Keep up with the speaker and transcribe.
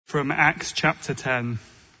From Acts chapter 10.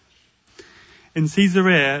 In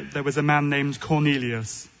Caesarea there was a man named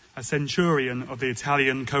Cornelius, a centurion of the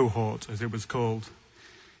Italian cohort, as it was called.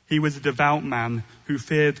 He was a devout man who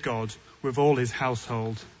feared God with all his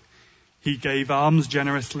household. He gave alms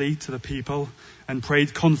generously to the people and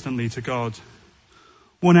prayed constantly to God.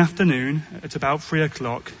 One afternoon, at about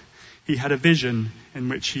 3:00, he had a vision in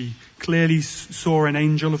which he clearly saw an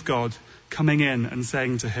angel of God coming in and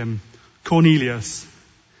saying to him, "Cornelius."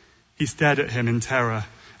 He stared at him in terror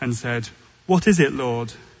and said, "What is it,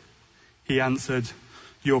 Lord?" He answered,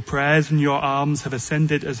 "Your prayers and your alms have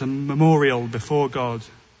ascended as a memorial before God.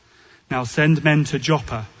 Now send men to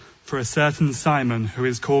Joppa for a certain Simon who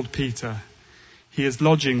is called Peter. He is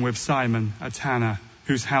lodging with Simon, a tanner,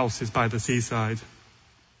 whose house is by the seaside."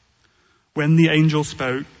 When the angel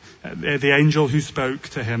who spoke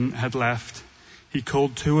to him had left, he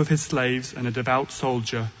called 2 of his slaves and a devout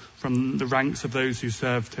soldier from the ranks of those who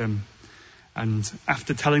served him. And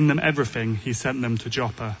after telling them everything, he sent them to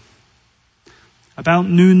Joppa. About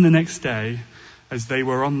noon the next day, as they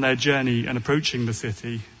were on their journey and approaching the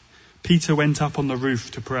city, Peter went up on the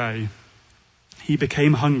roof to pray. He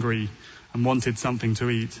became hungry and wanted something to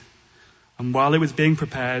eat. And while it was being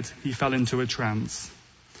prepared, he fell into a trance.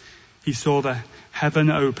 He saw the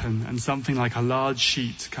heaven open and something like a large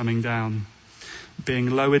sheet coming down, being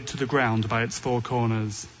lowered to the ground by its 4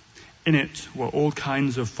 corners. In it were all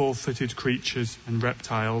kinds of 4-footed creatures and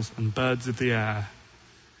reptiles and birds of the air.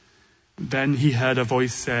 Then he heard a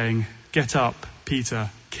voice saying, "Get up, Peter,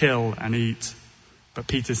 kill and eat." But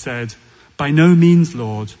Peter said, "By no means,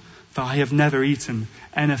 Lord, for I have never eaten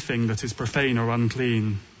anything that is profane or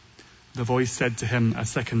unclean." The voice said to him a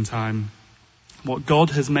second time, "What God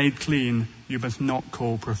has made clean, you must not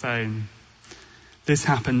call profane." This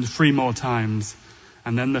happened 3 more times,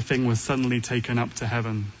 and then the thing was suddenly taken up to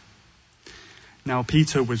heaven. Now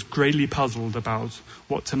Peter was greatly puzzled about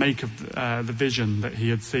what to make of the vision that he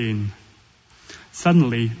had seen.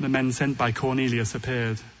 Suddenly the men sent by Cornelius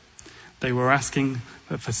appeared. They were asking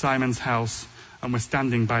for Simon's house and were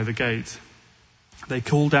standing by the gate. They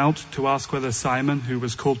called out to ask whether Simon, who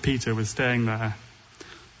was called Peter, was staying there.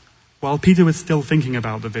 While Peter was still thinking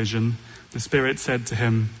about the vision, the Spirit said to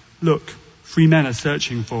him, "Look, 3 men are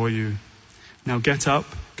searching for you. Now get up,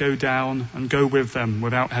 go down, and go with them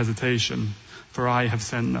without hesitation, for I have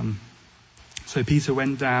sent them." So Peter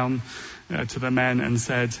went down to the men and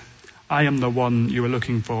said, "I am the one you are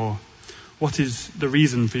looking for. What is the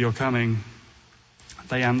reason for your coming?"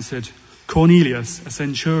 They answered, "Cornelius, a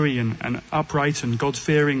centurion, an upright and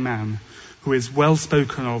God-fearing man, who is well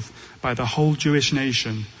spoken of by the whole Jewish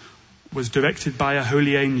nation, was directed by a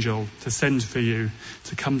holy angel to send for you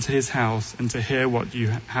to come to his house and to hear what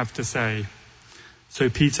you have to say." So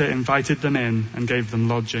Peter invited them in and gave them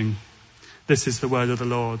lodging. This is the word of the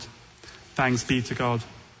Lord. Thanks be to God.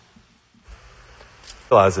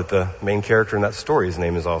 I realize that the main character in that story, his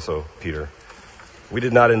name is also Peter. We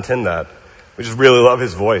did not intend that. We just really love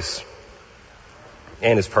his voice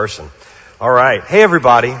and his person. All right. Hey,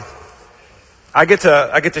 everybody. I get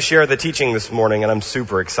to share the teaching this morning, and I'm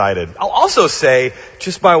super excited. I'll also say,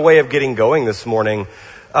 just by way of getting going this morning,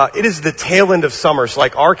 it is the tail end of summer. So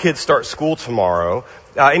like our kids start school tomorrow.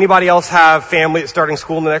 Anybody else have family that's starting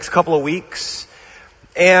school in the next couple of weeks?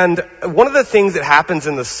 And one of the things that happens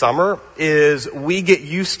in the summer is we get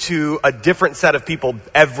used to a different set of people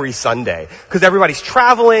every Sunday. Because everybody's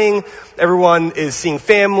traveling, everyone is seeing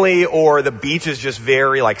family, or the beach is just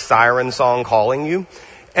very like siren song calling you.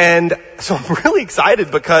 And so I'm really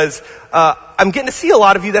excited because I'm getting to see a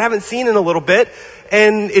lot of you that I haven't seen in a little bit.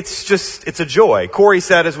 And it's a joy. Corey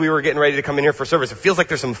said as we were getting ready to come in here for service, it feels like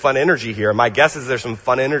there's some fun energy here. My guess is there's some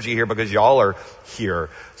fun energy here because y'all are here.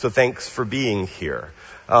 So thanks for being here.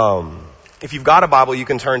 If you've got a Bible, you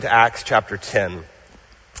can turn to Acts chapter 10.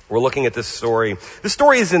 We're looking at this story. This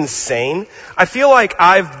story is insane. I feel like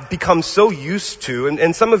I've become so used to,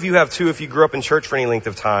 and some of you have too if you grew up in church for any length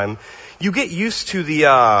of time, you get used to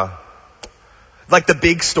the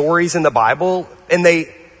big stories in the Bible, and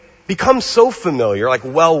they become so familiar, like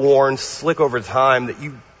well-worn, slick over time, that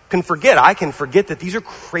you can forget. I can forget that these are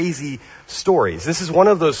crazy stories. This is one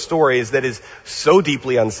of those stories that is so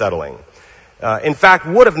deeply unsettling. In fact,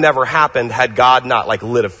 would have never happened had God not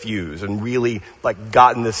lit a fuse and really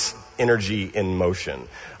gotten this energy in motion.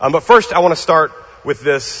 But first, I want to start with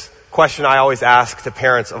this question I always ask to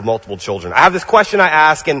parents of multiple children. I have this question I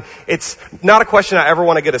ask, and it's not a question I ever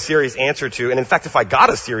want to get a serious answer to. And in fact, if I got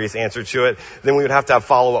a serious answer to it, then we would have to have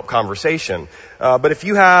follow-up conversation. But if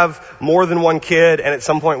you have more than one kid, and at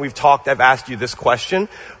some point I've asked you this question,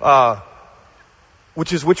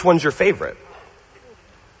 which one's your favorite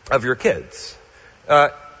of your kids?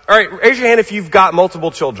 All right, raise your hand if you've got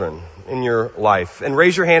multiple children in your life. And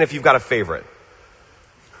raise your hand if you've got a favorite.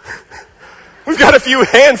 We've got a few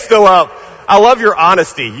hands still up. I love your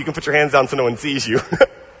honesty. You can put your hands down so no one sees you.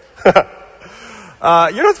 You're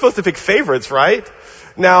not supposed to pick favorites, right?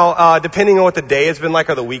 Now, depending on what the day has been like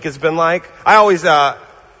or the week has been like, I always,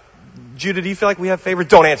 Judah, do you feel like we have favorites?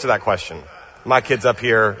 Don't answer that question. My kid's up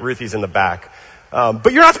here. Ruthie's in the back.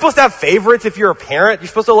 But you're not supposed to have favorites if you're a parent. You're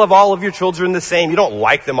supposed to love all of your children the same. You don't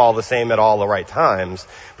like them all the same at all the right times,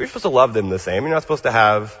 but you're supposed to love them the same. You're not supposed to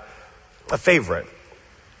have a favorite.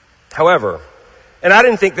 However, and I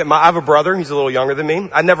didn't think that I have a brother. He's a little younger than me.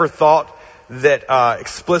 I never thought that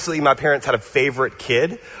explicitly my parents had a favorite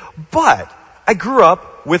kid, but I grew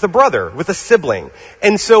up with a brother, with a sibling.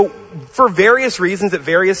 And so for various reasons at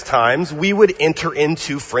various times, we would enter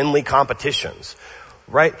into friendly competitions,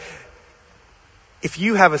 right? If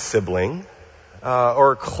you have a sibling,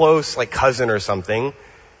 or a close, like cousin or something,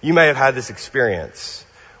 you may have had this experience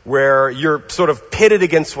where you're sort of pitted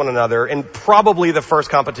against one another, and probably the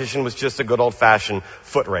first competition was just a good old-fashioned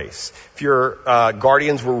foot race. If your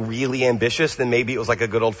guardians were really ambitious, then maybe it was like a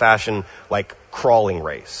good old-fashioned, like, crawling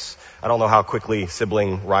race. I don't know how quickly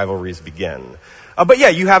sibling rivalries begin. But yeah,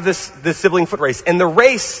 you have this sibling foot race, and the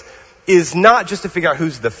race is not just to figure out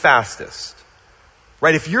who's the fastest.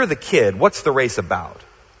 Right? If you're the kid, what's the race about?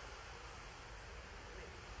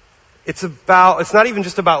 It's not even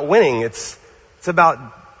just about winning, it's about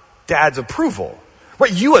dad's approval.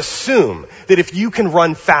 Right? You assume that if you can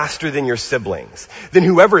run faster than your siblings, then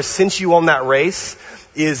whoever sent you on that race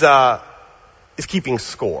is keeping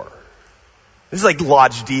score. This is like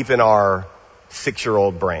lodged deep in our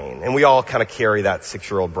 6-year-old brain, and we all kind of carry that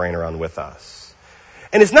 6-year-old brain around with us.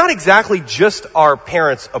 And it's not exactly just our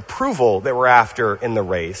parents' approval that we're after in the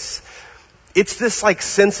race. It's this like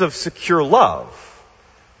sense of secure love.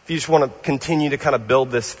 If you just want to continue to kind of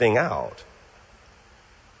build this thing out.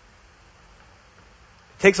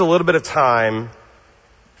 It takes a little bit of time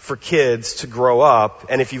for kids to grow up.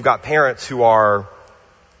 And if you've got parents who are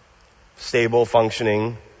stable,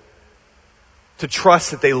 functioning, to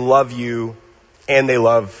trust that they love you and they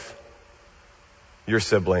love your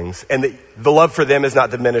siblings, and that the love for them has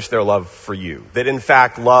not diminished their love for you. That in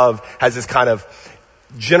fact, love has this kind of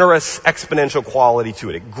generous exponential quality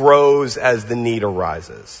to it. It grows as the need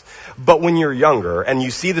arises. But when you're younger, and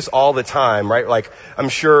you see this all the time, right? Like, I'm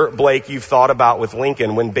sure, Blake, you've thought about with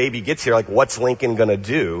Lincoln, when baby gets here, like, what's Lincoln gonna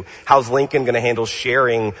do? How's Lincoln gonna handle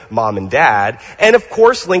sharing mom and dad? And of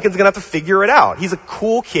course, Lincoln's gonna have to figure it out. He's a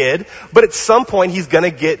cool kid, but at some point he's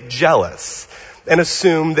gonna get jealous and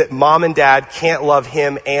assume that mom and dad can't love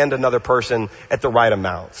him and another person at the right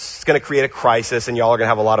amounts. It's going to create a crisis, and y'all are going to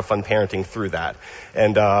have a lot of fun parenting through that.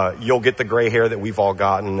 And you'll get the gray hair that we've all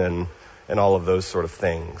gotten and all of those sort of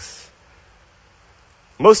things.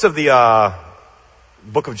 Most of the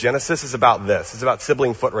book of Genesis is about this. It's about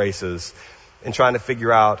sibling foot races and trying to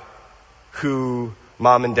figure out who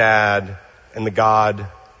mom and dad and the God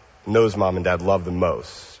knows mom and dad love the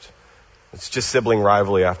most. It's just sibling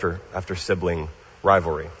rivalry after sibling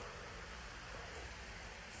rivalry.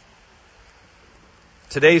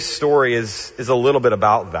 Today's story is a little bit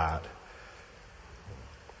about that.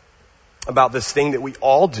 About this thing that we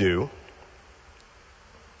all do,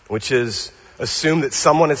 which is assume that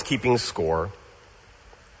someone is keeping score,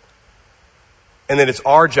 and that it's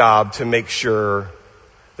our job to make sure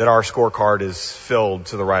that our scorecard is filled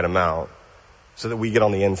to the right amount so that we get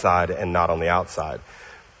on the inside and not on the outside.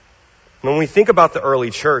 When we think about the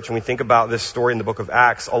early church and we think about this story in the book of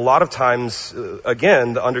Acts, a lot of times,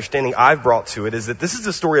 again, the understanding I've brought to it is that this is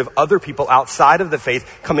the story of other people outside of the faith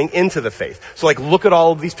coming into the faith. So like, look at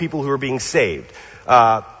all of these people who are being saved.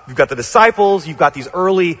 You've got the disciples, you've got these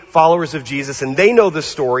early followers of Jesus, and they know this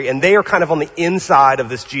story, and they are kind of on the inside of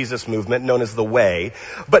this Jesus movement known as the Way.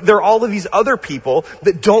 But there are all of these other people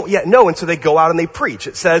that don't yet know, and so they go out and they preach.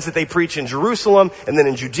 It says that they preach in Jerusalem, and then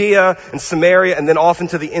in Judea, and Samaria, and then off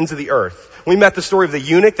into the ends of the earth. When we met the story of the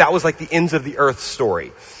eunuch, that was like the ends of the earth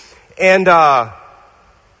story. And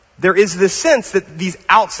there is this sense that these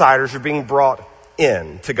outsiders are being brought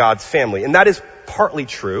in to God's family, and that is partly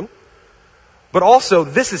true. But also,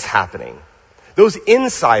 this is happening. Those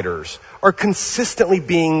insiders are consistently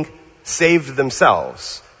being saved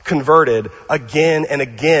themselves, converted again and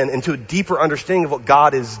again into a deeper understanding of what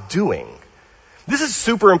God is doing. This is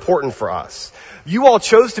super important for us. You all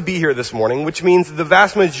chose to be here this morning, which means the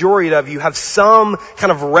vast majority of you have some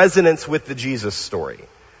kind of resonance with the Jesus story.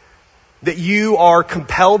 That you are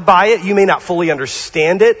compelled by it. You may not fully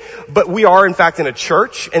understand it, but we are in fact in a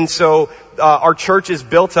church. And so our church is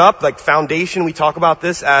built up, like foundation. We talk about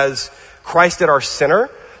this as Christ at our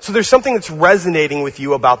center. So there's something that's resonating with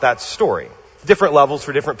you about that story. Different levels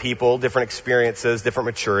for different people, different experiences, different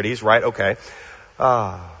maturities, right? Okay.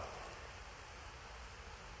 But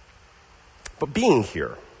being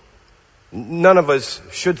here, none of us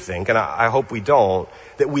should think, and I hope we don't,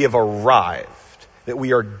 that we have arrived, that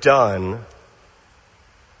we are done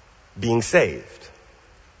being saved.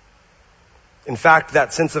 In fact,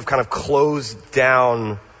 that sense of kind of closed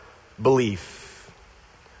down belief,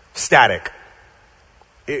 static.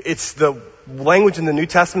 It's the language in the New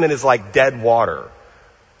Testament is like dead water.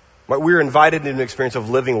 We're invited into an experience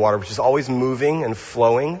of living water, which is always moving and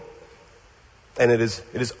flowing, and it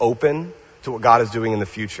is open to what God is doing in the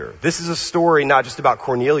future. This is a story not just about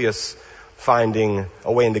Cornelius finding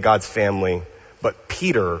a way into God's family, but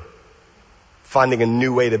Peter finding a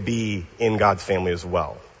new way to be in God's family as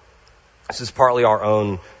well. This is partly our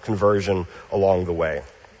own conversion along the way.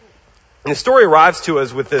 And the story arrives to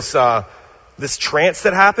us with this trance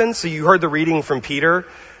that happens. So you heard the reading from Peter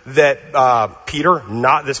that Peter,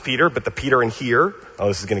 not this Peter, but the Peter in here. Oh,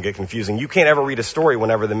 this is going to get confusing. You can't ever read a story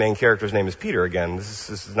whenever the main character's name is Peter again. This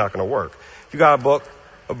is not going to work. If you got a book,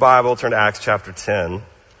 a Bible, turn to Acts chapter 10.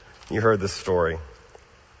 You heard this story.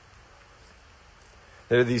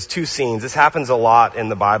 There are these two scenes. This happens a lot in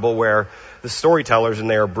the Bible where the storytellers, and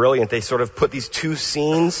they are brilliant, they sort of put these two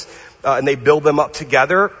scenes and they build them up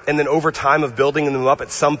together. And then over time of building them up,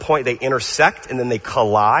 at some point they intersect and then they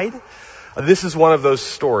collide. This is one of those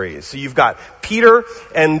stories. So you've got Peter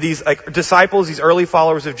and these disciples, these early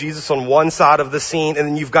followers of Jesus on one side of the scene, and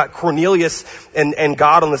then you've got Cornelius and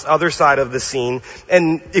God on this other side of the scene.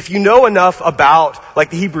 And if you know enough about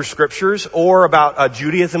the Hebrew scriptures or about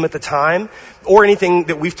Judaism at the time or anything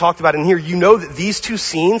that we've talked about in here, you know that these two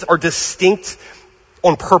scenes are distinct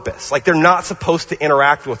on purpose. They're not supposed to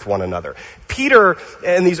interact with one another. Peter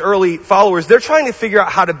and these early followers, they're trying to figure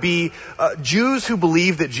out how to be Jews who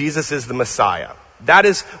believe that Jesus is the Messiah. That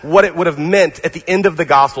is what it would have meant at the end of the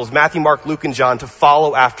Gospels, Matthew, Mark, Luke, and John, to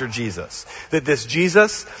follow after Jesus. That this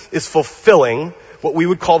Jesus is fulfilling what we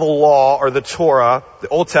would call the law or the Torah, the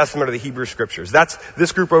Old Testament or the Hebrew scriptures. That's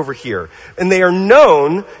this group over here. And they are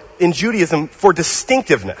known in Judaism for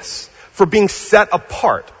distinctiveness, for being set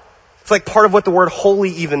apart. It's like part of what the word holy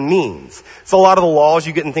even means. So a lot of the laws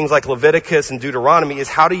you get in things like Leviticus and Deuteronomy is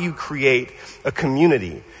how do you create a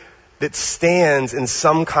community that stands in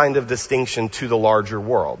some kind of distinction to the larger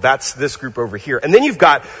world. That's this group over here. And then you've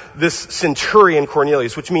got this centurion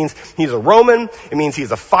Cornelius, which means he's a Roman. It means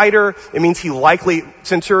he's a fighter. It means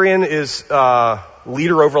centurion is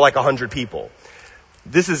leader over 100 people.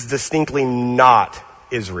 This is distinctly not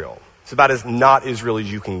Israel. It's about as not Israel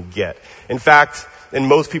as you can get. In fact, in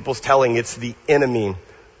most people's telling, it's the enemy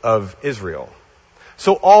of Israel.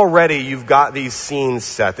 So already you've got these scenes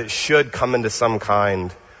set that should come into some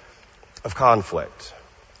kind of conflict.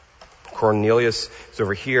 Cornelius is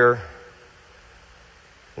over here,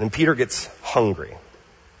 and then Peter gets hungry.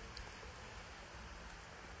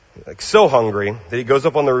 So hungry that he goes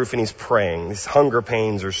up on the roof and he's praying. These hunger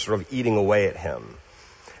pains are sort of eating away at him.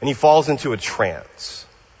 And he falls into a trance.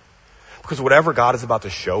 Because whatever God is about to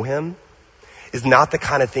show him is not the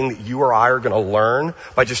kind of thing that you or I are going to learn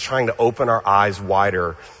by just trying to open our eyes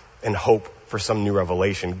wider and hope for some new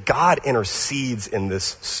revelation. God intercedes in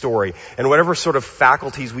this story. And whatever sort of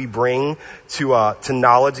faculties we bring to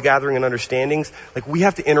knowledge gathering and understandings, we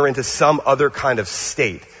have to enter into some other kind of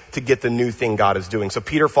state to get the new thing God is doing. So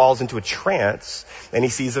Peter falls into a trance and he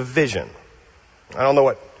sees a vision. I don't know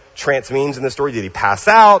what trance means in this story. Did he pass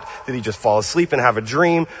out? Did he just fall asleep and have a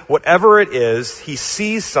dream? Whatever it is, he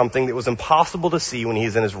sees something that was impossible to see when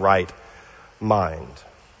he's in his right mind.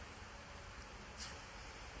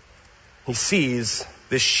 He sees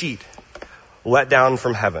this sheet let down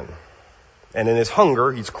from heaven. And in his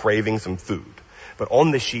hunger, he's craving some food. But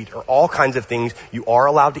on the sheet are all kinds of things you are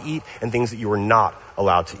allowed to eat and things that you are not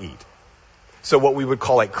allowed to eat. So what we would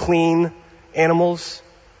call clean animals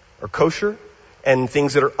or kosher, and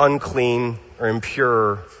things that are unclean or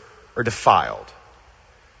impure or defiled.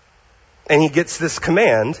 And he gets this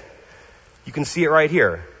command. You can see it right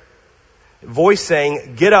here. Voice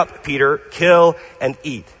saying, "Get up, Peter, kill and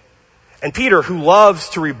eat." And Peter, who loves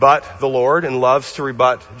to rebut the Lord and loves to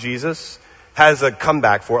rebut Jesus, has a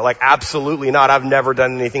comeback for it. Absolutely not. I've never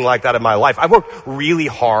done anything like that in my life. I've worked really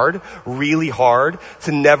hard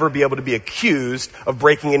to never be able to be accused of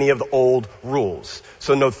breaking any of the old rules.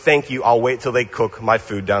 So no, thank you. I'll wait till they cook my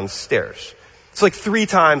food downstairs. It's 3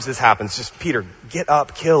 times this happens. Just, Peter, get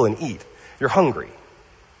up, kill, and eat. You're hungry.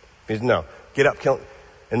 He says, no, get up, kill.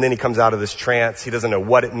 And then he comes out of this trance. He doesn't know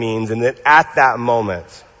what it means. And then at that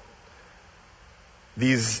moment,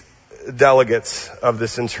 these delegates of the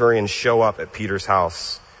centurion show up at Peter's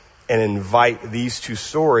house and invite these two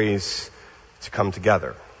stories to come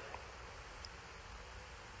together.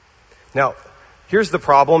 Now, here's the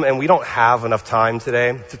problem, and we don't have enough time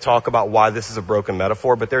today to talk about why this is a broken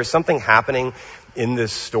metaphor, but there's something happening in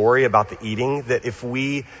this story about the eating that if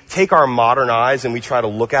we take our modern eyes and we try to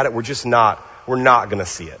look at it, we're not going to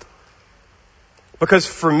see it. Because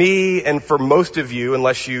for me and for most of you,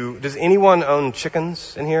 does anyone own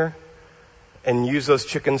chickens in here and use those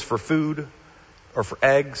chickens for food or for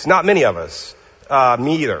eggs? Not many of us.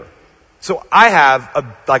 Me either. So I have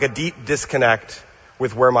a deep disconnect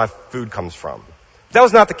with where my food comes from. That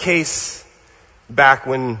was not the case back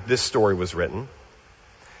when this story was written.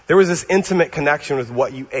 There was this intimate connection with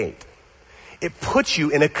what you ate. It puts you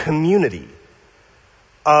in a community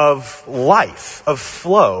of life, of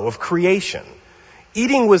flow, of creation.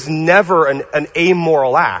 Eating was never an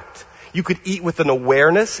amoral act. You could eat with an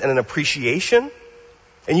awareness and an appreciation.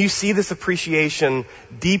 And you see this appreciation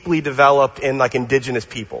deeply developed in indigenous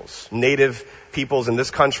peoples. Native peoples in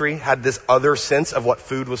this country had this other sense of what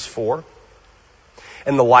food was for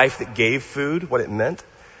and the life that gave food, what it meant.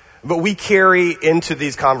 But we carry into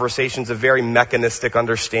these conversations a very mechanistic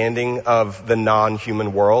understanding of the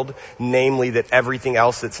non-human world, namely that everything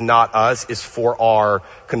else that's not us is for our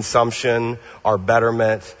consumption, our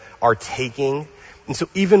betterment, our taking. And so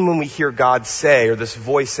even when we hear God say, or this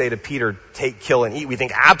voice say to Peter, take, kill, and eat, we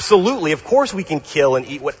think, absolutely, of course we can kill and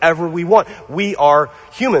eat whatever we want. We are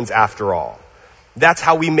humans after all. That's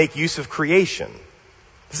how we make use of creation.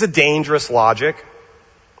 This is a dangerous logic.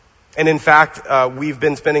 And in fact, we've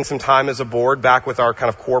been spending some time as a board back with our kind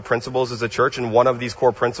of core principles as a church, and one of these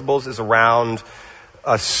core principles is around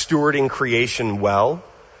stewarding creation well,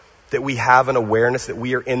 that we have an awareness that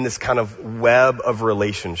we are in this kind of web of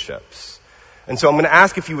relationships. And so I'm going to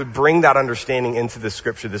ask if you would bring that understanding into the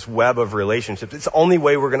scripture, this web of relationships. It's the only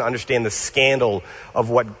way we're going to understand the scandal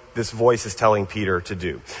of what this voice is telling Peter to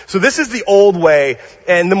do. So this is the old way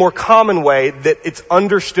and the more common way that it's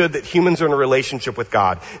understood that humans are in a relationship with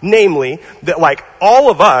God. Namely, that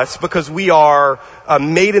all of us, because we are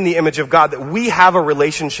made in the image of God, that we have a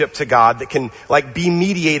relationship to God that can be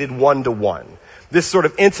mediated one-to-one. This sort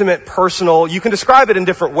of intimate, personal, you can describe it in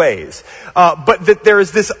different ways. But that there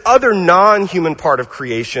is this other non-human part of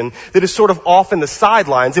creation that is sort of off in the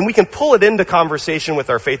sidelines, and we can pull it into conversation with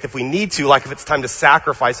our faith if we need to, like if it's time to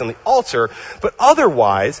sacrifice on the altar. But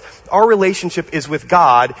otherwise, our relationship is with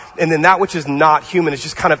God, and then that which is not human is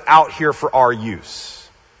just kind of out here for our use.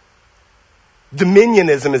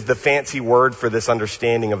 Dominionism is the fancy word for this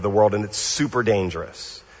understanding of the world, and it's super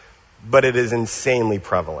dangerous. But it is insanely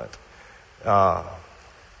prevalent.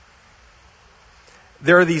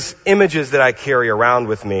 There are these images that I carry around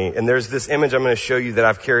with me, and there's this image I'm going to show you that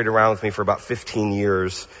I've carried around with me for about 15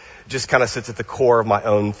 years. It just kind of sits at the core of my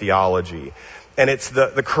own theology. And it's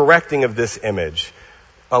the correcting of this image,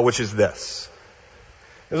 which is this.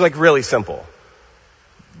 It's really simple.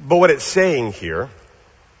 But what it's saying here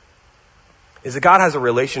is that God has a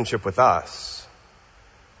relationship with us.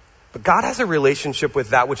 But God has a relationship with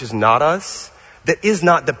that which is not us, that is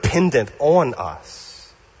not dependent on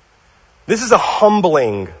us. This is a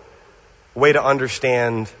humbling way to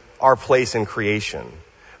understand our place in creation.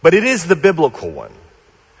 But it is the biblical one.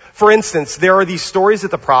 For instance, there are these stories that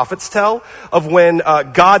the prophets tell of when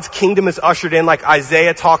God's kingdom is ushered in, like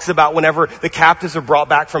Isaiah talks about whenever the captives are brought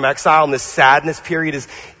back from exile and this sadness period is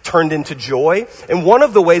turned into joy. And one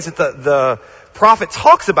of the ways that the prophet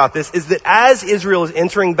talks about this is that as Israel is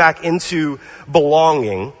entering back into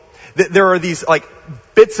belonging, that there are these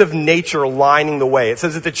bits of nature lining the way. It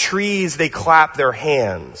says that the trees, they clap their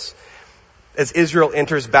hands as Israel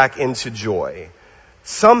enters back into joy.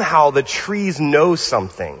 Somehow the trees know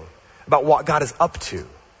something about what God is up to,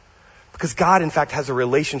 because God in fact has a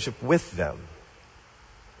relationship with them.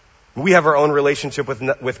 We have our own relationship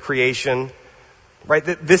with creation, right?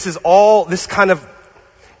 This is all this kind of,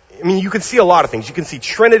 you can see a lot of things. You can see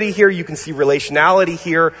Trinity here, you can see relationality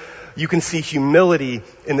here. You can see humility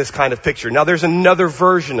in this kind of picture. Now there's another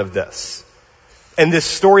version of this. And this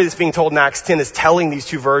story that's being told in Acts 10 is telling these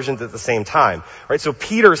two versions at the same time. Right? So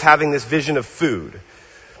Peter's having this vision of food.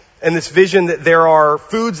 And this vision that there are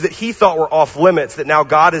foods that he thought were off limits that now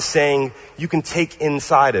God is saying you can take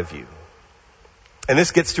inside of you. And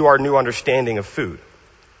this gets to our new understanding of food.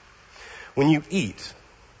 When you eat,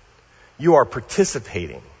 you are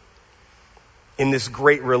participating in this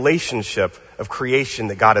great relationship of creation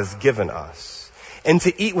that God has given us. And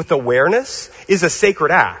to eat with awareness is a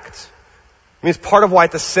sacred act. It's part of why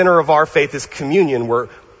at the center of our faith is communion, where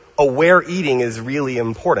aware eating is really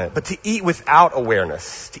important. But to eat without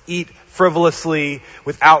awareness, to eat frivolously,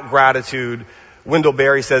 without gratitude, Wendell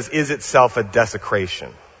Berry says, is itself a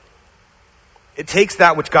desecration. It takes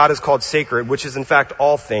that which God has called sacred, which is in fact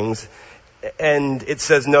all things, and it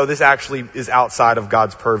says, no, this actually is outside of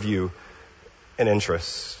God's purview and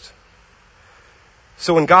interest.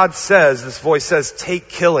 So when God says, this voice says, take,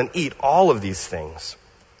 kill, and eat all of these things,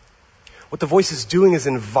 what the voice is doing is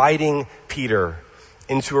inviting Peter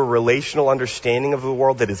into a relational understanding of the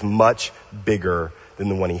world that is much bigger than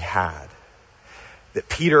the one he had. That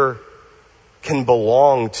Peter can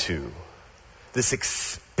belong to this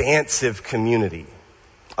expansive community,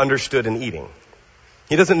 understood in eating.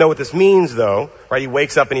 He doesn't know what this means, though, right? He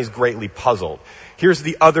wakes up and he's greatly puzzled. Here's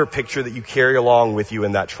the other picture that you carry along with you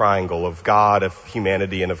in that triangle of God, of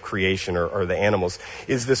humanity, and of creation, or the animals,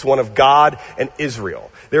 is this one of God and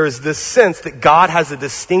Israel. There is this sense that God has a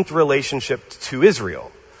distinct relationship to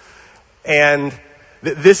Israel. And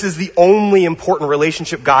this is the only important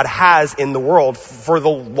relationship God has in the world for the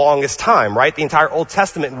longest time, right? The entire Old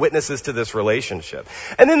Testament witnesses to this relationship.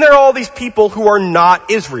 And then there are all these people who are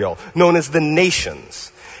not Israel, known as the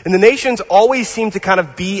nations. And the nations always seem to kind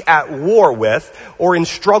of be at war with or in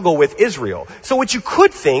struggle with Israel. So what you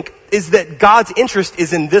could think is that God's interest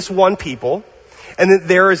is in this one people, and that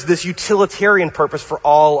there is this utilitarian purpose for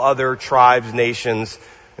all other tribes, nations,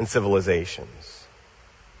 and civilizations.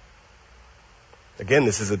 Again,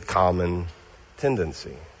 this is a common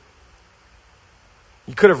tendency.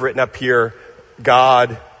 You could have written up here,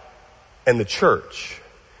 God and the church,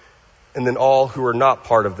 and then all who are not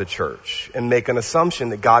part of the church, and make an assumption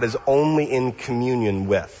that God is only in communion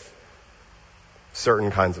with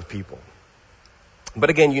certain kinds of people.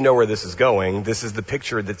 But again, you know where this is going. This is the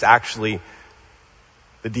picture that's actually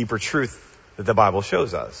the deeper truth that the Bible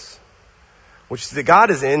shows us, which is that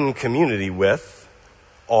God is in community with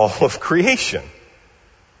all of creation.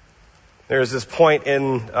 There's this point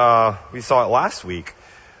we saw it last week,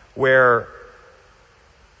 where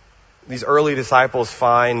these early disciples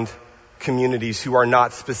find communities who are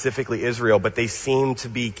not specifically Israel, but they seem to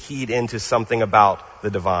be keyed into something about the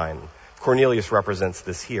divine. Cornelius represents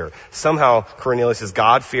this here. Somehow Cornelius is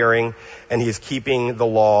God-fearing and he is keeping the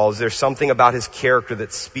laws. There's something about his character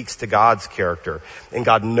that speaks to God's character, and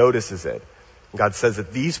God notices it. God says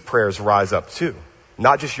that these prayers rise up too.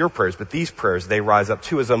 Not just your prayers, but these prayers, they rise up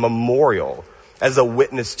too as a memorial, as a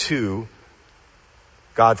witness to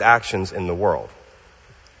God's actions in the world.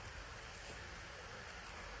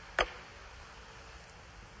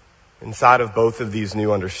 Inside of both of these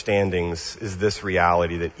new understandings is this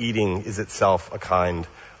reality that eating is itself a kind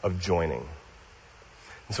of joining.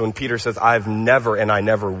 And so when Peter says, I've never and I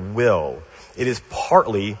never will, it is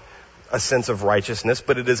partly a sense of righteousness,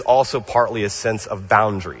 but it is also partly a sense of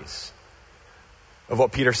boundaries, of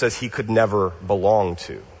what Peter says he could never belong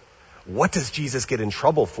to. What does Jesus get in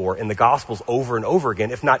trouble for in the Gospels over and over again,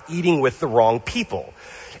 if not eating with the wrong people?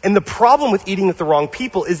 And the problem with eating with the wrong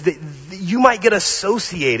people is that you might get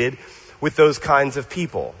associated with those kinds of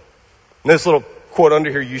people. And this little quote under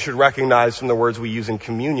here you should recognize from the words we use in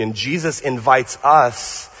communion. Jesus invites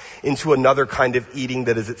us into another kind of eating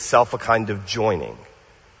that is itself a kind of joining.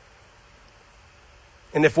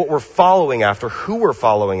 And if what we're following after, who we're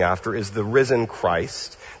following after, is the risen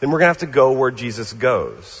Christ, then we're going to have to go where Jesus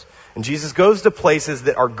goes. And Jesus goes to places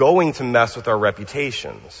that are going to mess with our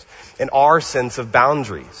reputations and our sense of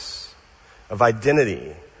boundaries, of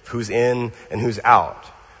identity, who's in and who's out.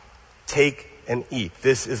 Take and eat.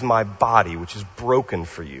 This is my body, which is broken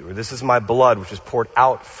for you. Or this is my blood, which is poured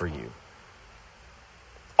out for you.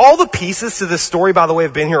 All the pieces to this story, by the way,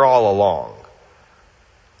 have been here all along.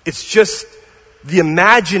 It's just the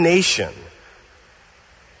imagination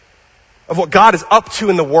of what God is up to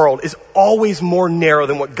in the world is always more narrow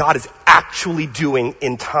than what God is actually doing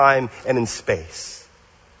in time and in space.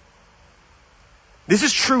 This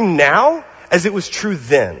is true now as it was true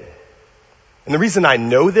then. And the reason I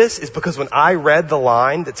know this is because when I read the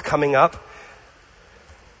line that's coming up,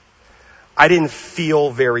 I didn't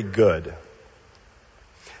feel very good.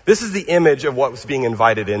 This is the image of what was being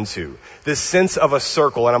invited into. This sense of a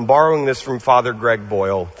circle, and I'm borrowing this from Father Greg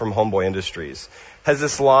Boyle from Homeboy Industries, has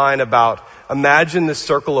this line about, imagine this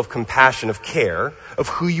circle of compassion, of care, of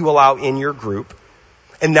who you allow in your group,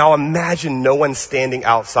 and now imagine no one standing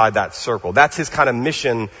outside that circle. That's his kind of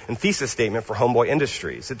mission and thesis statement for Homeboy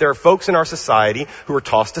Industries. That there are folks in our society who are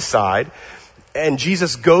tossed aside, and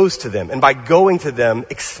Jesus goes to them, and by going to them,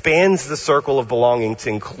 expands the circle of belonging to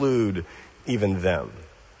include even them.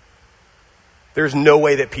 There's no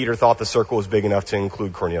way that Peter thought the circle was big enough to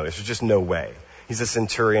include Cornelius. There's just no way. He's a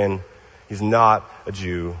centurion. He's not a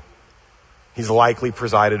Jew. He's likely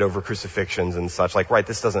presided over crucifixions and such. Like, right,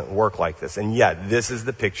 this doesn't work like this. And yet, this is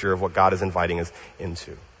the picture of what God is inviting us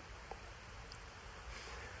into.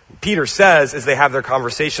 Peter says, as they have their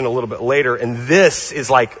conversation a little bit later, and this is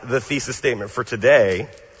like the thesis statement for today,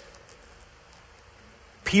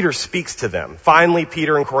 Peter speaks to them. Finally,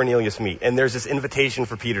 Peter and Cornelius meet, and there's this invitation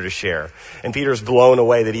for Peter to share. And Peter's blown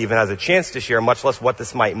away that he even has a chance to share, much less what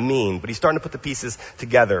this might mean. But he's starting to put the pieces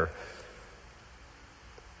together.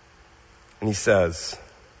 And he says,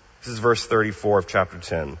 this is verse 34 of chapter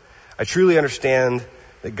 10. I truly understand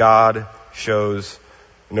that God shows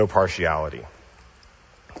no partiality.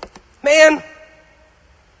 Man,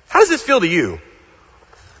 how does this feel to you?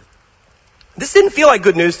 This didn't feel like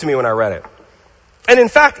good news to me when I read it. And in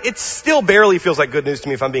fact, it still barely feels like good news to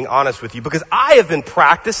me if I'm being honest with you, because I have been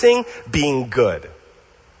practicing being good.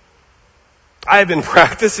 I have been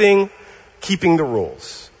practicing keeping the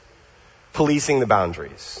rules, policing the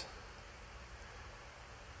boundaries.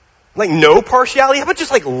 Like no partiality? How about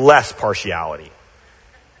just like less partiality?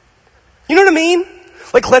 You know what I mean?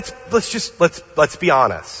 Like let's be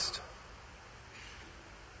honest.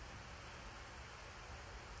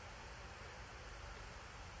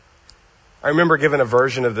 I remember giving a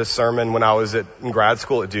version of this sermon when I was in grad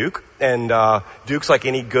school at Duke. And Duke's like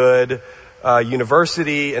any good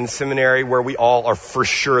university and seminary where we all are for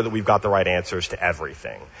sure that we've got the right answers to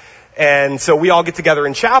everything. And so we all get together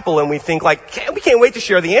in chapel and we think like, we can't wait to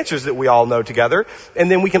share the answers that we all know together. And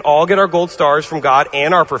then we can all get our gold stars from God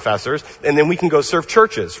and our professors. And then we can go serve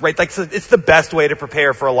churches, right? Like, so it's the best way to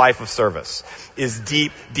prepare for a life of service is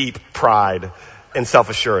deep, deep pride and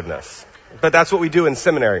self-assuredness. But that's what we do in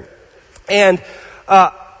seminary. And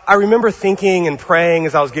I remember thinking and praying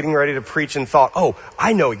as I was getting ready to preach and thought, oh,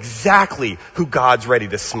 I know exactly who God's ready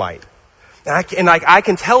to smite. And I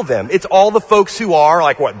can tell them. It's all the folks who are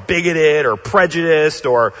like what, bigoted or prejudiced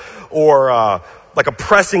or like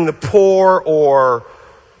oppressing the poor or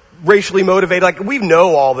racially motivated. Like we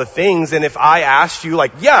know all the things. And if I asked you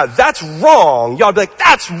like, yeah, that's wrong, y'all be like,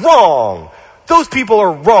 that's wrong. Those people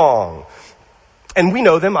are wrong. And we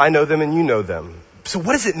know them, I know them, and you know them. So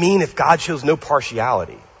what does it mean if God shows no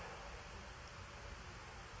partiality?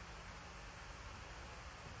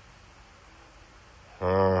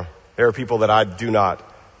 There are people that I do not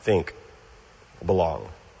think belong.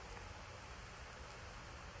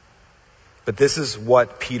 But this is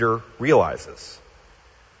what Peter realizes.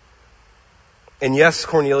 And yes,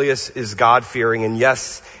 Cornelius is God-fearing, and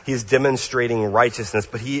yes, he's demonstrating righteousness,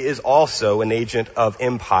 but he is also an agent of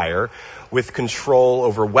empire with control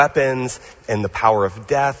over weapons and the power of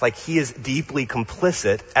death. Like he is deeply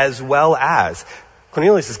complicit as well as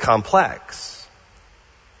Cornelius is complex.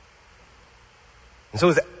 And so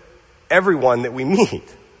is everyone that we meet.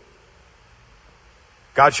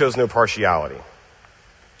 God shows no partiality.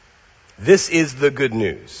 This is the good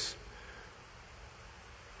news.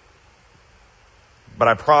 But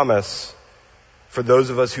I promise, for those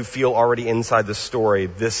of us who feel already inside the story,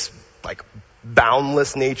 this like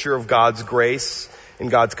boundless nature of God's grace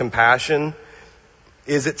and God's compassion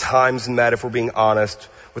is at times met, if we're being honest,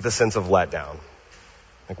 with a sense of letdown.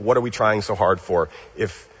 Like, what are we trying so hard for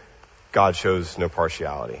if God shows no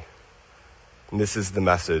partiality? And this is the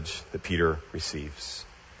message that Peter receives.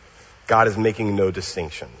 God is making no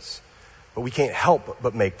distinctions. But we can't help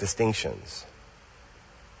but make distinctions.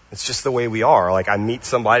 It's just the way we are. Like I meet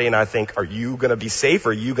somebody and I think, are you going to be safe or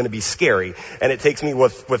are you going to be scary? And it takes me,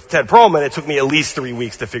 with Ted Perlman, it took me at least 3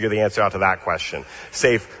 weeks to figure the answer out to that question.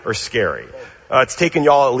 Safe or scary? It's taken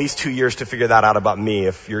y'all at least 2 years to figure that out about me,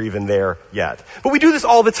 if you're even there yet. But we do this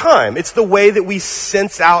all the time. It's the way that we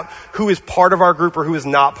sense out who is part of our group or who is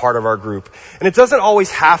not part of our group. And it doesn't always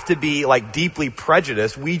have to be like deeply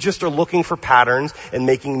prejudiced. We just are looking for patterns and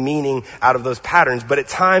making meaning out of those patterns. But at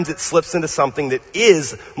times it slips into something that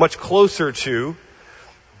is much closer to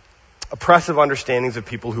oppressive understandings of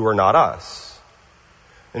people who are not us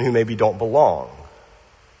and who maybe don't belong.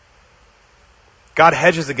 God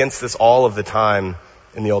hedges against this all of the time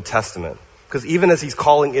in the Old Testament. Because even as he's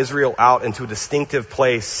calling Israel out into a distinctive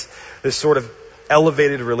place, this sort of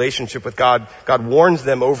elevated relationship with God, God warns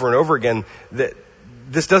them over and over again that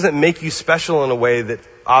this doesn't make you special in a way that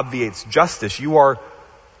obviates justice. You are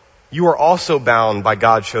also bound by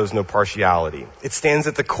God shows no partiality. It stands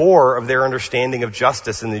at the core of their understanding of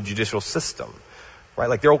justice in the judicial system. Right?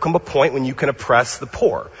 Like there will come a point when you can oppress the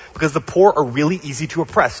poor. Because the poor are really easy to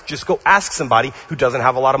oppress. Just go ask somebody who doesn't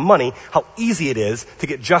have a lot of money how easy it is to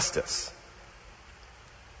get justice.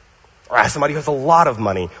 Or ask somebody who has a lot of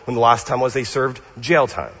money when the last time was they served jail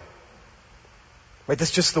time. Right?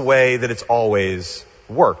 That's just the way that it's always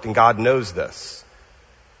worked. And God knows this.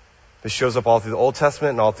 This shows up all through the Old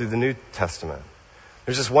Testament and all through the New Testament.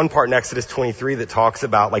 There's this one part in Exodus 23 that talks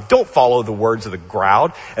about, like, don't follow the words of the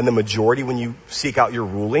crowd and the majority when you seek out your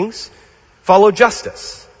rulings. Follow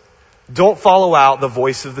justice. Don't follow out the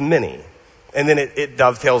voice of the many. And then it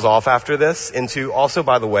dovetails off after this into also,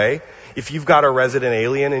 by the way, if you've got a resident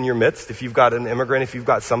alien in your midst, if you've got an immigrant, if you've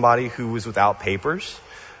got somebody who is without papers,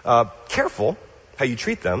 careful how you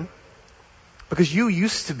treat them, because you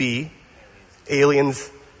used to be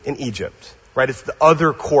aliens in Egypt, right? It's the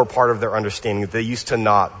other core part of their understanding that they used to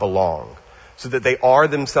not belong. So that they are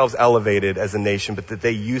themselves elevated as a nation, but that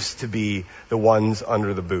they used to be the ones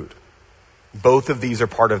under the boot. Both of these are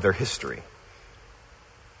part of their history.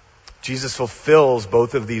 Jesus fulfills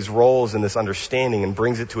both of these roles in this understanding and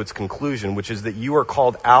brings it to its conclusion, which is that you are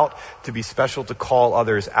called out to be special, to call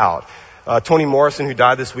others out. Toni Morrison, who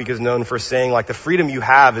died this week, is known for saying, like, the freedom you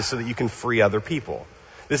have is so that you can free other people.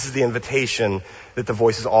 This is the invitation that the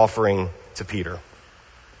voice is offering to Peter.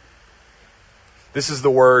 This is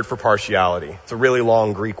the word for partiality. It's a really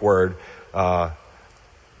long Greek word.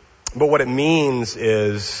 But what it means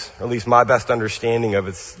is, or at least my best understanding of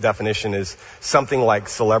its definition, is something like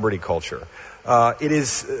celebrity culture. It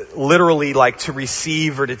is literally like to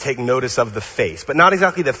receive or to take notice of the face. But not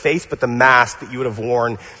exactly the face, but the mask that you would have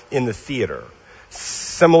worn in the theater.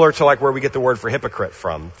 Similar to like where we get the word for hypocrite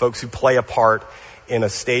from. Folks who play a part in a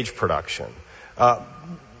stage production.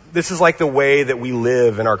 This is like the way that we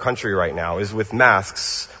live in our country right now, is with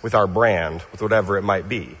masks, with our brand, with whatever it might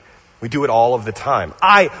be. We do it all of the time.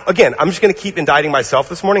 I'm just going to keep indicting myself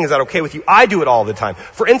this morning. Is that okay with you? I do it all the time.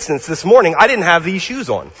 For instance, this morning, I didn't have these shoes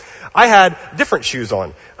on. I had different shoes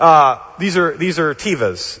on. These are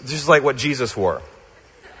Tevas, just like what Jesus wore.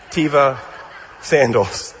 Teva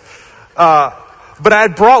sandals. But I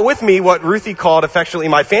had brought with me what Ruthie called affectionately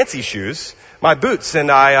my fancy shoes, my boots,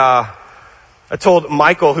 and I told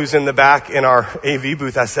Michael, who's in the back in our AV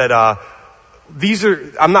booth, I said, I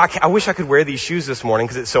wish I could wear these shoes this morning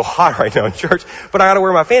because it's so hot right now in church, but I gotta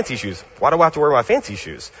wear my fancy shoes. Why do I have to wear my fancy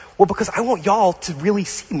shoes? Well, because I want y'all to really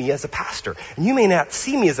see me as a pastor. And you may not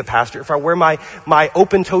see me as a pastor if I wear my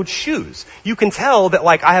open-toed shoes. You can tell that,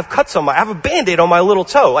 like, I have cuts I have a Band-Aid on my little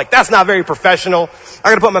toe. Like, that's not very professional. I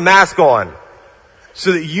gotta put my mask on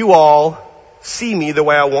so that you all see me the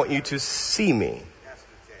way I want you to see me.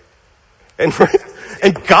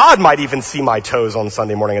 And God might even see my toes on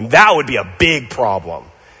Sunday morning, and that would be a big problem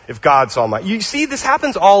if God saw you see, this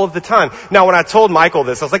happens all of the time. Now, when I told Michael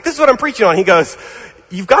this, I was like, this is what I'm preaching on. He goes,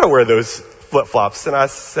 you've got to wear those flip-flops. And I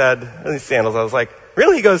said, these sandals. I was like,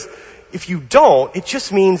 really? He goes, if you don't, it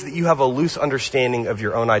just means that you have a loose understanding of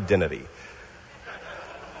your own identity.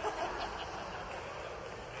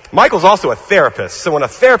 Michael's also a therapist, so when a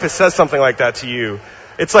therapist says something like that to you,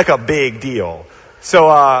 it's like a big deal.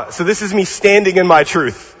 So this is me standing in my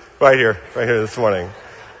truth right here this morning.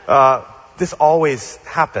 This always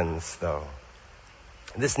happens, though.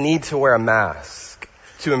 This need to wear a mask,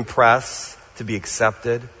 to impress, to be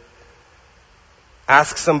accepted.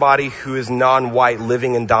 Ask somebody who is non-white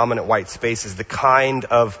living in dominant white spaces the kind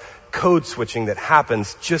of code switching that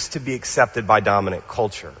happens just to be accepted by dominant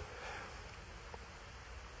culture.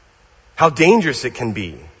 How dangerous it can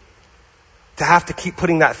be to have to keep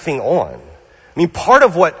putting that thing on. I mean, part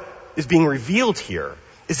of what is being revealed here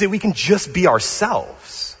is that we can just be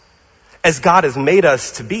ourselves as God has made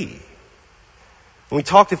us to be. And we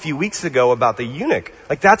talked a few weeks ago about the eunuch.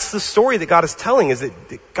 Like, that's the story that God is telling, is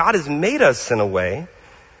that God has made us in a way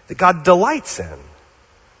that God delights in.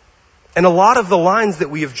 And a lot of the lines that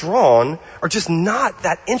we have drawn are just not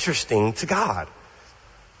that interesting to God.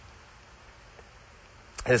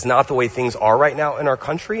 It is not the way things are right now in our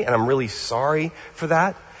country, and I'm really sorry for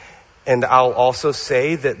that. And I'll also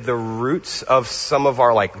say that the roots of some of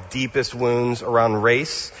our deepest wounds around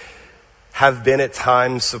race have been at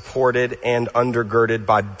times supported and undergirded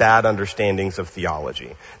by bad understandings of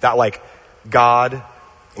theology. That God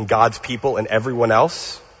and God's people and everyone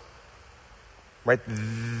else, right?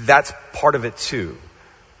 That's part of it too.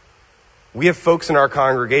 We have folks in our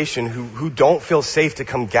congregation who don't feel safe to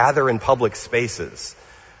come gather in public spaces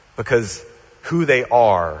because who they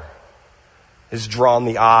are has drawn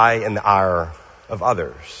the eye and the ire of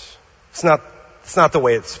others. It's not the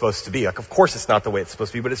way it's supposed to be. Of course it's not the way it's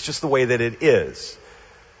supposed to be, but it's just the way that it is.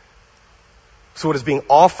 So what is being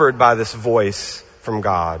offered by this voice from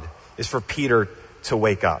God is for Peter to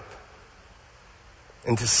wake up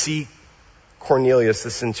and to see Cornelius,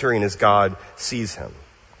 the centurion, as God sees him.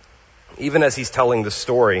 Even as he's telling the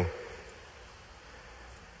story,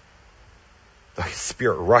 the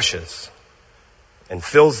Spirit rushes and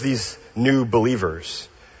fills these new believers.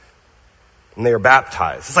 And they are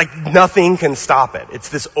baptized. It's like nothing can stop it. It's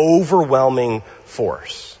this overwhelming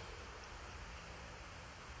force.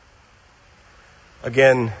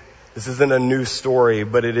 Again, this isn't a new story,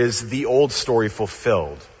 but it is the old story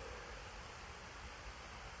fulfilled.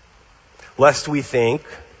 lest we think,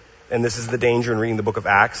 and this is the danger in reading the book of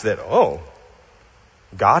Acts, that,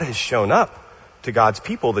 God has shown up to God's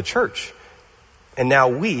people, the church, and now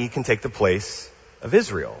we can take the place of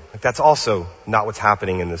Israel. That's also not what's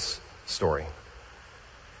happening in this story.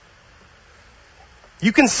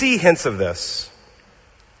 You can see hints of this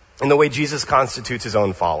in the way Jesus constitutes his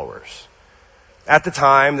own followers. At the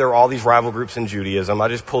time, there were all these rival groups in Judaism. I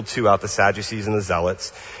just pulled two out, the Sadducees and the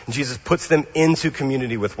Zealots. And Jesus puts them into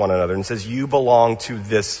community with one another and says, you belong to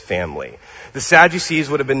this family. The Sadducees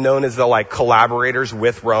would have been known as the collaborators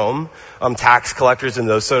with Rome, tax collectors and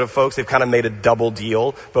those sort of folks. They've kind of made a double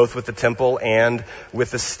deal, both with the temple and with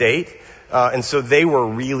the state. And so they were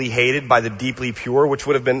really hated by the deeply pure, which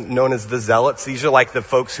would have been known as the Zealots. These are like the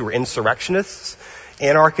folks who were insurrectionists,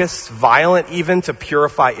 anarchists, violent even to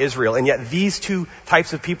purify Israel. And yet these two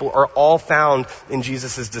types of people are all found in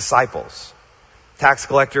Jesus' disciples. Tax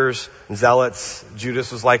collectors, zealots,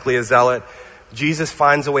 Judas was likely a zealot. Jesus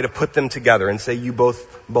finds a way to put them together and say, you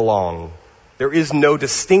both belong. There is no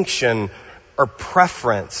distinction or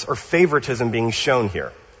preference or favoritism being shown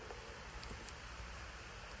here.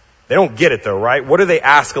 They don't get it though, right? What do they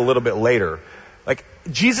ask a little bit later?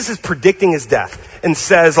 Jesus is predicting his death and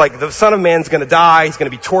says, the Son of Man's going to die, he's going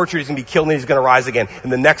to be tortured, he's going to be killed, and he's going to rise again.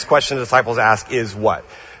 And the next question the disciples ask is what?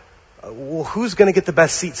 Who's going to get the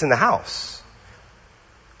best seats in the house?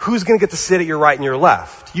 Who's going to get to sit at your right and your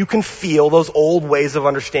left? You can feel those old ways of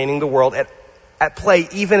understanding the world at play,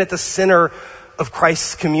 even at the center of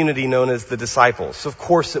Christ's community known as the disciples. So of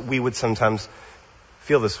course that we would sometimes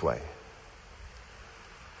feel this way.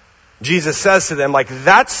 Jesus says to them,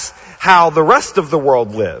 that's how the rest of the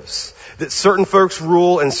world lives. That certain folks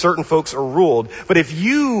rule and certain folks are ruled. But if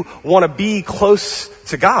you want to be close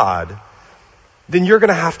to God, then you're going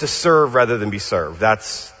to have to serve rather than be served.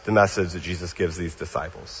 That's the message that Jesus gives these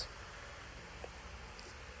disciples.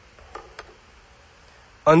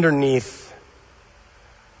 Underneath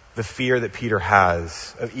the fear that Peter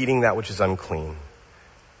has of eating that which is unclean,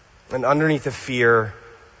 and underneath the fear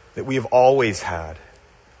that we have always had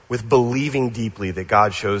with believing deeply that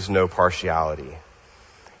God shows no partiality,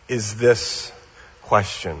 is this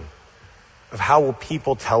question of how will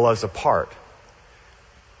people tell us apart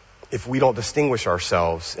if we don't distinguish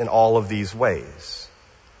ourselves in all of these ways?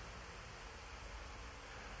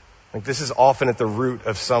 This is often at the root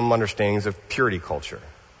of some understandings of purity culture.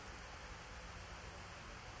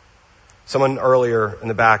 Someone earlier in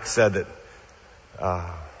the back said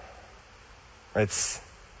that it's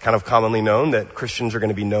kind of commonly known that Christians are going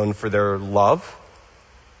to be known for their love,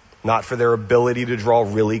 not for their ability to draw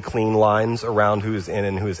really clean lines around who is in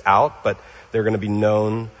and who is out, but they're going to be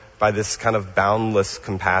known by this kind of boundless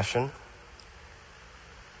compassion.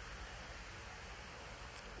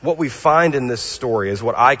 What we find in this story is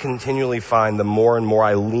what I continually find the more and more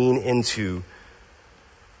I lean into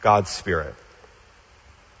God's Spirit,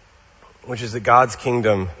 which is that God's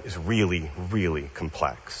kingdom is really, really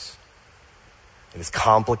complex. It is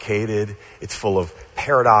complicated. It's full of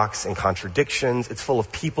paradox and contradictions. It's full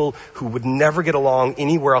of people who would never get along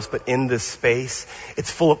anywhere else but in this space.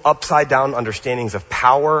 It's full of upside down understandings of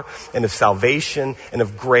power and of salvation and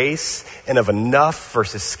of grace and of enough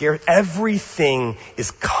versus scarce. Everything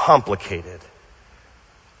is complicated.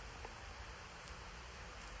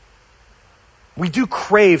 We do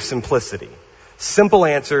crave simplicity. Simple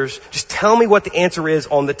answers. Just tell me what the answer is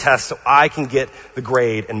on the test so I can get the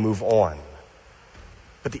grade and move on.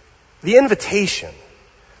 But the invitation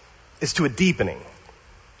is to a deepening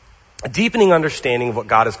understanding of what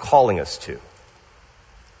God is calling us to. And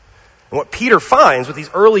what Peter finds, what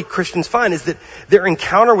these early Christians find, is that their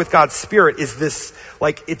encounter with God's Spirit is this,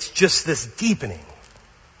 it's just this deepening.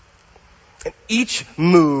 And each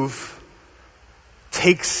move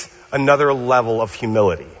takes another level of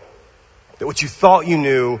humility. That what you thought you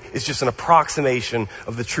knew is just an approximation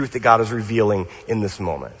of the truth that God is revealing in this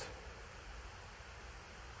moment.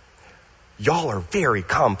 Y'all are very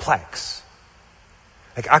complex.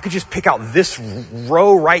 I could just pick out this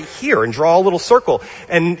row right here and draw a little circle,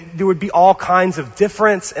 and there would be all kinds of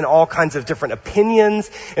difference and all kinds of different opinions.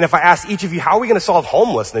 And if I asked each of you, how are we going to solve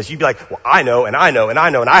homelessness? You'd be like, well, I know, and I know, and I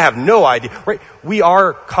know, and I have no idea. Right? We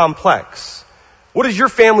are complex. What does your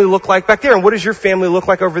family look like back there? And what does your family look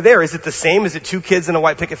like over there? Is it the same? Is it two kids and a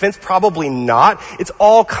white picket fence? Probably not. It's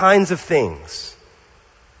all kinds of things.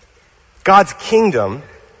 God's kingdom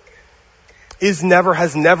has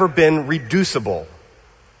never been reducible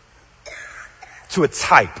to a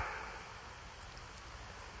type.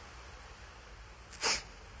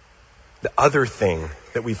 The other thing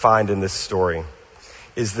that we find in this story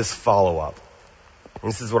is this follow-up.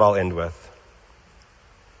 And this is what I'll end with.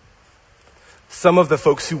 some of the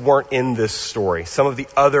folks who weren't in this story, some of the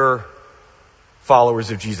other followers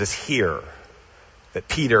of Jesus hear that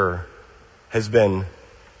Peter has been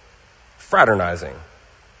fraternizing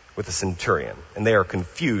with the centurion, and they are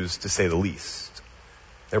confused, to say the least.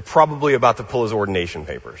 They're probably about to pull his ordination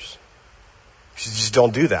papers. Just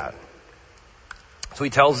don't do that. So he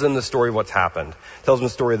tells them the story of what's happened. Tells them the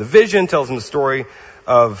story of the vision, tells them the story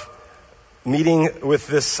of meeting with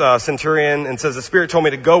this centurion, and says, the Spirit told me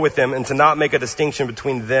to go with them and to not make a distinction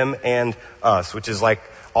between them and us, which is like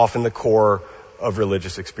often the core of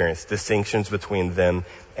religious experience, distinctions between them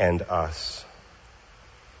and us.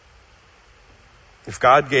 If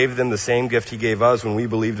God gave them the same gift he gave us when we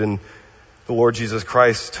believed in the Lord Jesus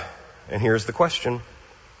Christ, and here's the question: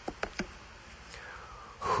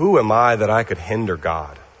 who am I that I could hinder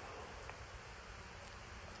God?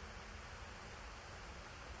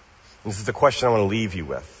 This is the question I want to leave you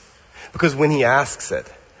with. Because when he asks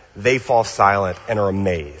it, they fall silent and are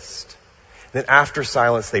amazed. Then after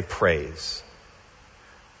silence, they praise.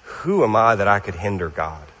 Who am I that I could hinder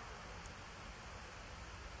God?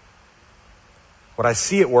 What I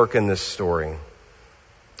see at work in this story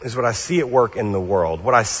is what I see at work in the world.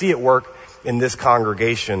 What I see at work in this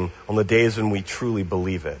congregation on the days when we truly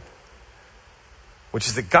believe it. Which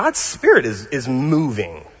is that God's Spirit is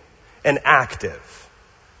moving and active.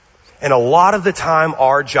 And a lot of the time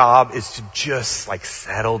our job is to just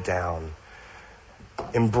settle down,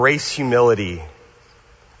 embrace humility,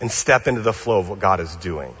 and step into the flow of what God is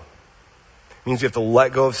doing. It means we have to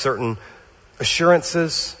let go of certain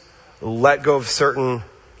assurances, let go of certain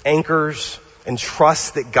anchors, and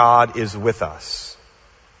trust that God is with us.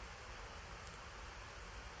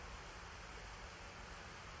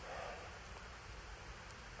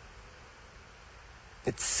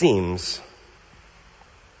 It seems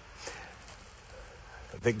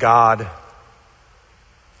that God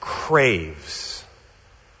craves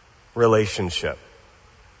relationship.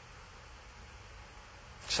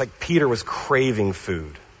 Just like Peter was craving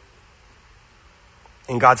food.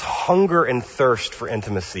 And God's hunger and thirst for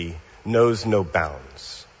intimacy knows no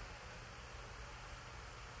bounds.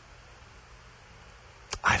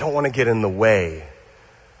 I don't want to get in the way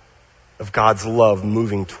of God's love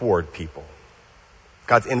moving toward people.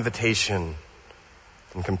 God's invitation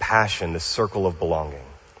and compassion, this circle of belonging.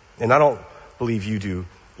 And I don't believe you do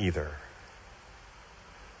either.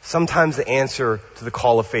 Sometimes the answer to the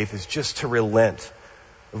call of faith is just to relent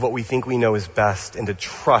of what we think we know is best and to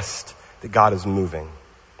trust that God is moving.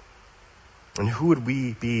 And who would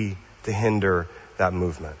we be to hinder that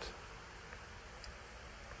movement?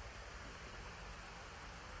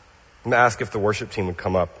 I'm going to ask if the worship team would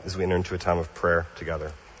come up as we enter into a time of prayer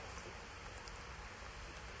together.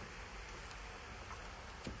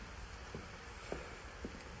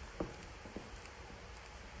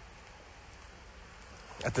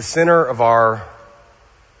 At the center of our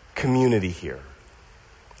community here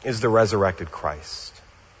is the resurrected Christ.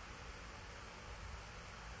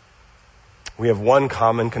 We have one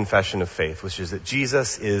common confession of faith, which is that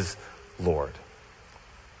Jesus is Lord.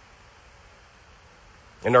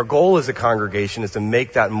 And our goal as a congregation is to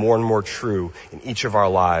make that more and more true in each of our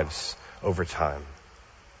lives over time.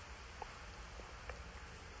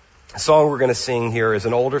 The song we're going to sing here is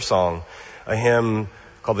an older song, a hymn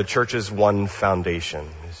called The Church's One Foundation.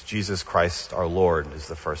 It's Jesus Christ our Lord is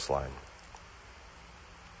the first line.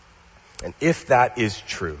 And if that is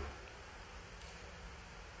true,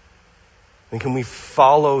 then can we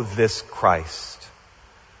follow this Christ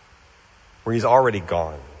where he's already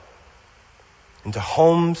gone into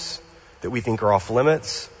homes that we think are off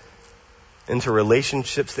limits, into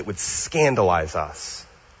relationships that would scandalize us,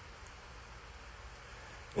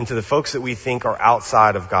 into the folks that we think are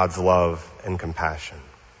outside of God's love and compassion,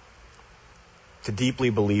 to deeply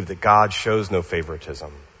believe that God shows no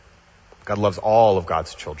favoritism. God loves all of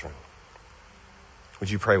God's children. Would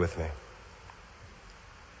you pray with me?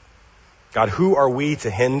 God, who are we to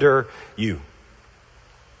hinder you,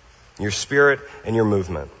 your Spirit and your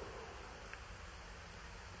movement?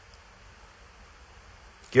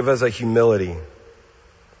 Give us a humility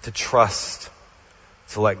to trust,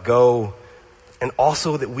 to let go, and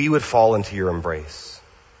also that we would fall into your embrace.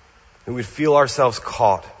 That we would feel ourselves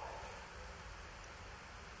caught.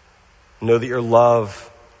 Know that your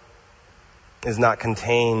love is not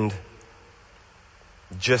contained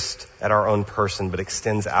just at our own person, but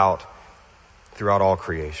extends out throughout all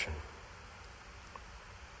creation.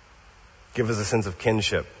 Give us a sense of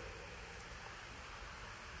kinship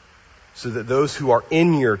so that those who are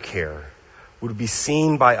in your care would be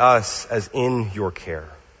seen by us as in your care,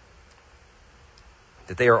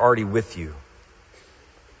 that they are already with you.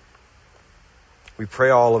 We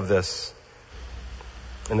pray all of this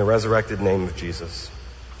In the resurrected name of Jesus.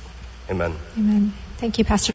 Amen. Amen. Thank you, Pastor.